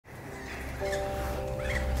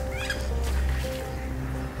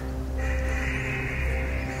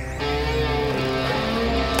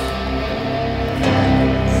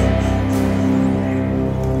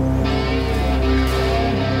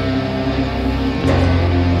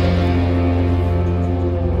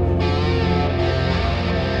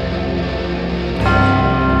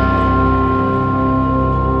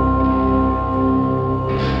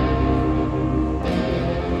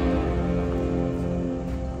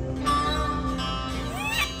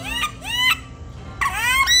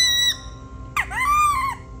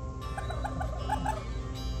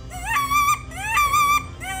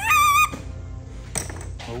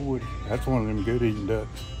Oh, Woody, that's one of them good eating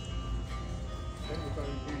ducks.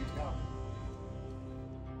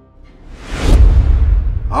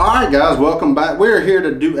 Alright guys, welcome back. We're here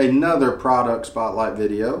to do another product spotlight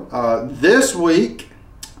video. This week,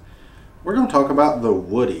 we're going to talk about the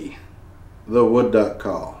Woody, the wood duck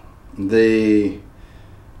call. The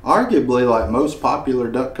arguably like most popular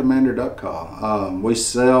duck commander duck call. We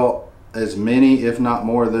sell as many, if not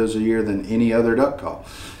more of those a year than any other duck call.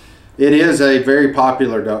 It is a very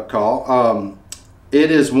popular duck call. It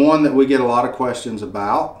is one that we get a lot of questions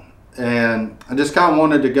about, and I just kind of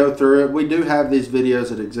wanted to go through it. We do have these videos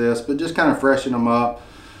that exist, but just kind of freshen them up,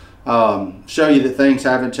 show you that things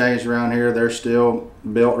haven't changed around here. They're still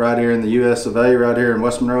built right here in the US of A, right here in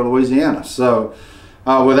West Monroe, Louisiana. So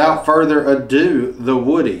without further ado, the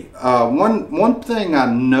Woody. One thing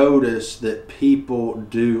I noticed that people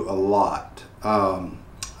do a lot,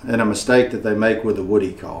 and a mistake that they make with a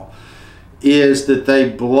Woody call, is that they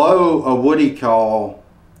blow a Woody call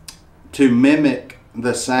to mimic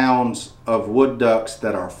the sounds of wood ducks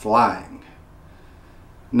that are flying.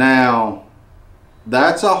 Now,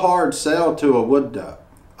 that's a hard sell to a wood duck.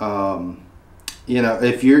 You know,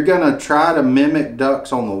 if you're gonna try to mimic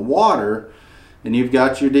ducks on the water and you've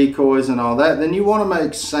got your decoys and all that, then you want to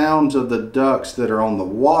make sounds of the ducks that are on the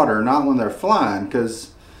water, not when they're flying, because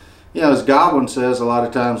you know, as Godwin says a lot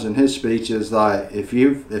of times in his speeches, like, if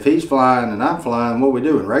he's flying and I'm flying, what are we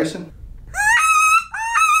doing, racing?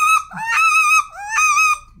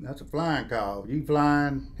 That's a flying call. You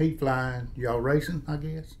flying, he flying, y'all racing, I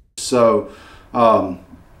guess. So,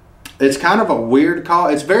 it's kind of a weird call.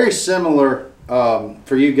 It's very similar,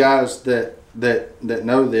 for you guys that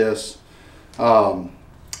know this,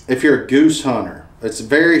 if you're a goose hunter. It's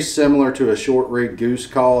very similar to a short reed goose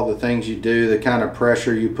call, the things you do, the kind of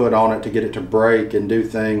pressure you put on it to get it to break and do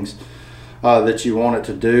things that you want it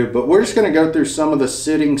to do. But we're just going to go through some of the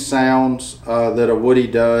sitting sounds that a Woody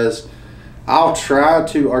does. I'll try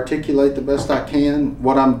to articulate the best I can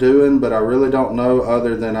what I'm doing, but I really don't know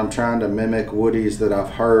other than I'm trying to mimic Woodies that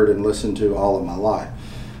I've heard and listened to all of my life.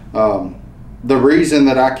 The reason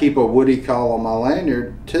that I keep a Woody call on my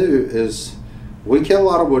lanyard too is we kill a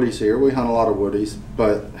lot of Woodies here. We hunt a lot of Woodies,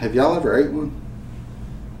 but have y'all ever ate one?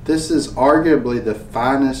 This is arguably the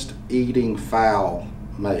finest eating fowl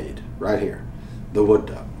made right here, the wood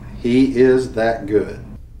duck. He is that good.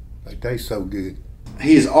 They taste so good.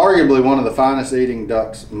 He's arguably one of the finest eating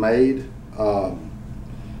ducks made.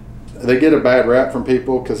 They get a bad rap from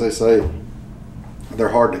people because they say they're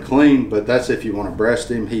hard to clean, but that's if you want to breast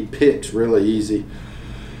him. He picks really easy,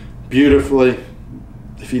 beautifully.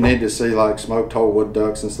 If you need to see like smoked whole wood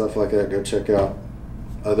ducks and stuff like that, go check out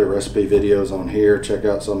other recipe videos on here. Check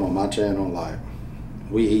out some on my channel. Like,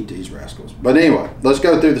 we eat these rascals. But anyway, let's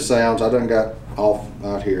go through the sounds. I done got off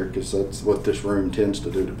out here because that's what this room tends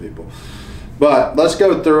to do to people. But let's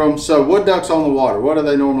go through them. So wood ducks on the water, what do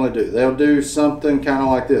they normally do? They'll do something kind of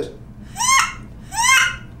like this.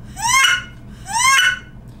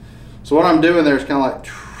 So what I'm doing there is kind of like,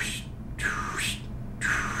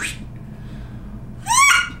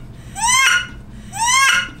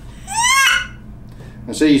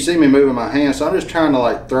 and so you see me moving my hand, so I'm just trying to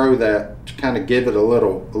like throw that to kind of give it a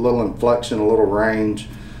little inflection, a little range.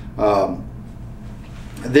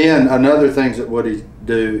 Then another things that Woodies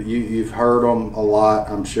do, you've heard them a lot,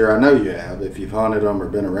 I'm sure. I know you have if you've hunted them or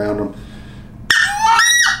been around them.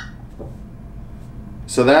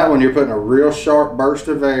 So that one, you're putting a real sharp burst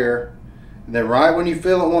of air, and then right when you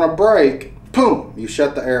feel it want to break, boom, you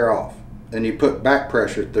shut the air off, and you put back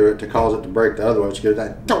pressure through it to cause it to break the other way. You get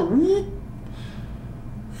that.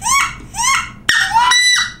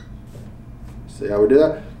 See how we do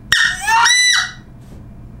that?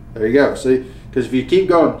 There you go. See, because if you keep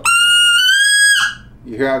going,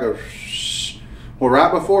 you hear how it goes. Well,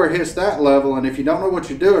 right before it hits that level, and if you don't know what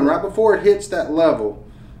you're doing, right before it hits that level,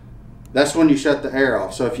 that's when you shut the air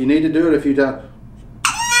off. So if you need to do it, if you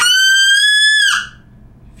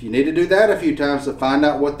If you need to do that a few times to find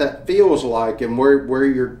out what that feels like and where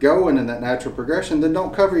you're going in that natural progression, then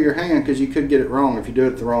don't cover your hand, because you could get it wrong. If you do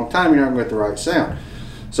it at the wrong time, you're not going to get the right sound.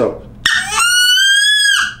 So,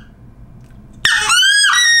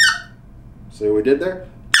 see what we did there?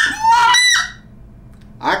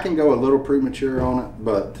 I can go a little premature on it,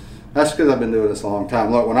 but that's because I've been doing this a long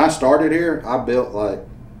time. Look, when I started here, I built like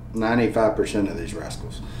 95% of these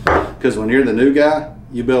rascals. Because when you're the new guy,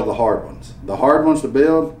 you build the hard ones. The hard ones to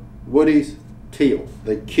build, woodies, kill.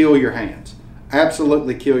 They kill your hands.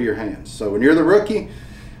 Absolutely kill your hands. So when you're the rookie,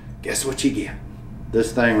 guess what you get?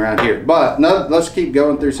 This thing right here. But no, let's keep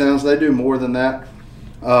going through sounds. They do more than that.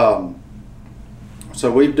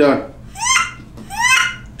 So we've done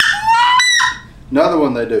another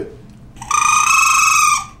one they do.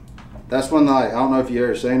 That's when, like, I don't know if you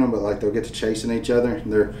ever seen them, but like they'll get to chasing each other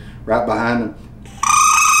and they're right behind them.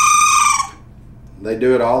 They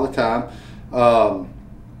do it all the time.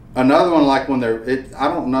 Another one, like when they're, I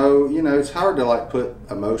don't know, you know, it's hard to like put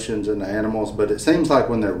emotions into animals, but it seems like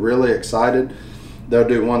when they're really excited, they'll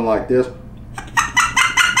do one like this.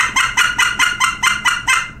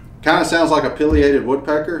 Kind of sounds like a pileated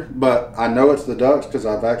woodpecker, but I know it's the ducks because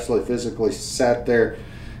I've actually physically sat there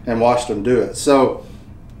and watched them do it. So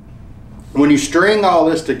when you string all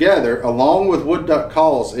this together, along with wood duck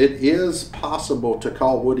calls, it is possible to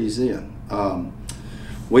call woodies in.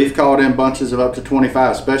 We've called in bunches of up to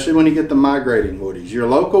 25, especially when you get the migrating woodies. Your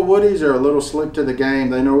local woodies are a little slick to the game.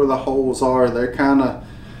 They know where the holes are. They're kind of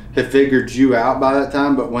have figured you out by that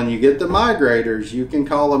time. But when you get the migrators, you can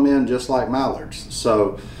call them in just like mallards.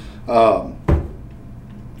 So I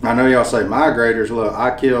know y'all say migrators.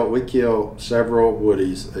 Look, we kill several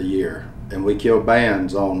woodies a year, and we kill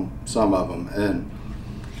bands on some of them. And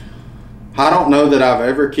I don't know that I've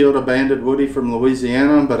ever killed a banded woody from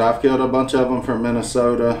Louisiana, but I've killed a bunch of them from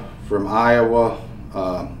Minnesota, from Iowa,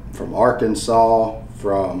 from Arkansas,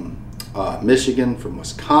 from Michigan, from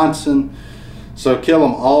Wisconsin. So kill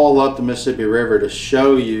them all up the Mississippi River to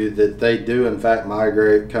show you that they do in fact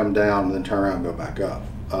migrate, come down, and then turn around and go back up.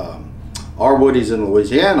 Our woodies in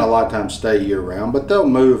Louisiana a lot of times stay year round, but they'll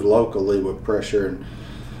move locally with pressure and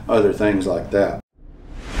other things like that.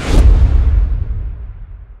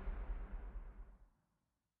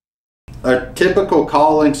 A typical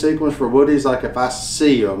calling sequence for woodies, like if I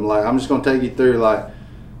see them, like I'm just going to take you through, like,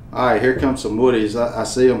 all right, here comes some woodies. I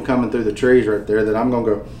see them coming through the trees right there, then I'm going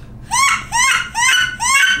to go.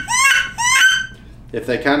 If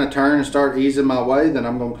they kind of turn and start easing my way, then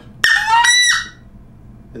I'm going to.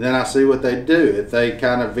 And then I see what they do. If they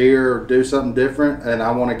kind of veer or do something different and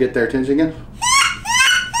I want to get their attention again.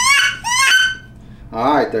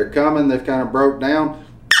 All right, they're coming. They've kind of broke down.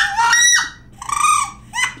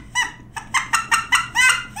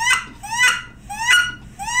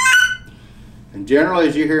 And generally,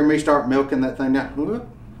 as you hear me start milking that thing down, whoop,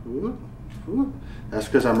 whoop, whoop, that's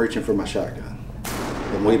because I'm reaching for my shotgun.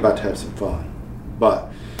 And we about to have some fun. But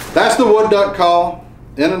that's the wood duck call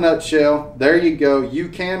in a nutshell. There you go. You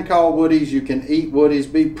can call woodies. You can eat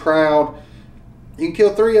woodies. Be proud. You can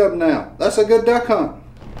kill 3 of them now. That's a good duck hunt.